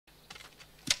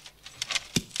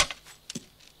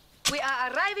We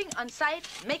are arriving on site,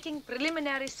 making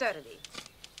preliminary survey.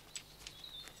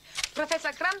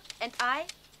 Professor Crump and I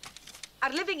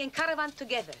are living in caravan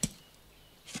together.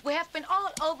 We have been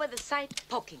all over the site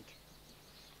poking.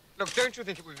 Look, don't you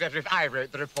think it would be better if I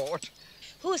wrote the report?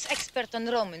 Who's expert on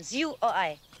Romans, you or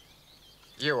I?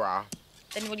 You are.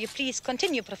 Then will you please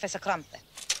continue, Professor Crump?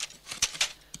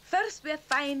 First, we're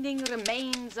finding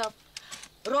remains of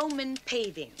Roman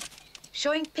paving,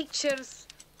 showing pictures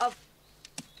of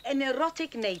an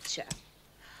erotic nature.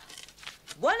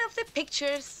 One of the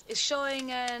pictures is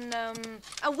showing a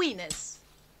Venus.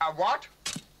 A what?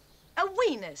 A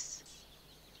Venus.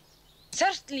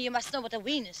 Certainly you must know what a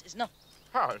Venus is, no?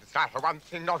 Oh, it's neither one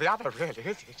thing nor the other, really,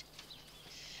 is it?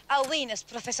 A Venus,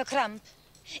 Professor Crump,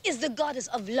 is the goddess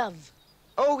of love.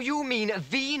 Oh, you mean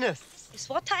Venus? Is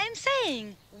what I am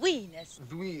saying. Venus.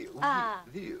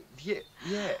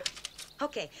 Yeah.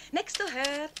 Okay, next to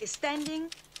her is standing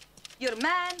your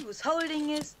man who's holding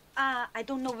his, I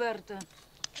don't know where to...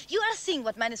 You are seeing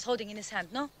what man is holding in his hand,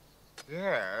 no?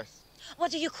 Yes.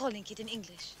 What are you calling it in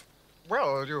English?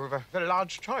 Well, you have a very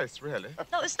large choice, really.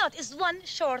 No, it's not. It's one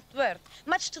short word,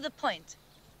 much to the point.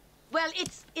 Well,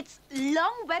 it's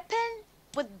long weapon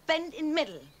with bend in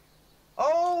middle.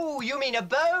 Oh, you mean a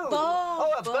bow?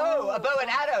 A bow and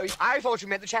arrow. I thought you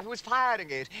meant the chap who was firing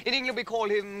it. In England, we call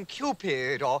him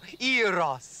Cupid or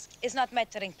Eros. It's not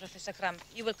mattering, Professor Crump.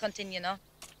 You will continue, no?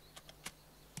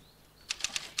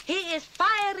 He is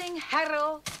firing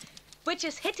arrow, which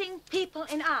is hitting people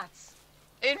in arts.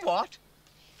 In what?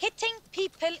 Hitting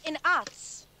people in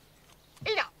arts.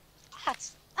 In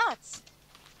Arts.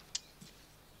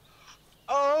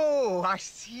 Oh, I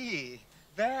see.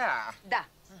 There. Da.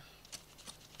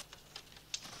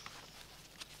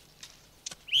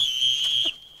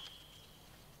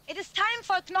 It is time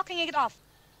for knocking it off.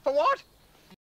 For what?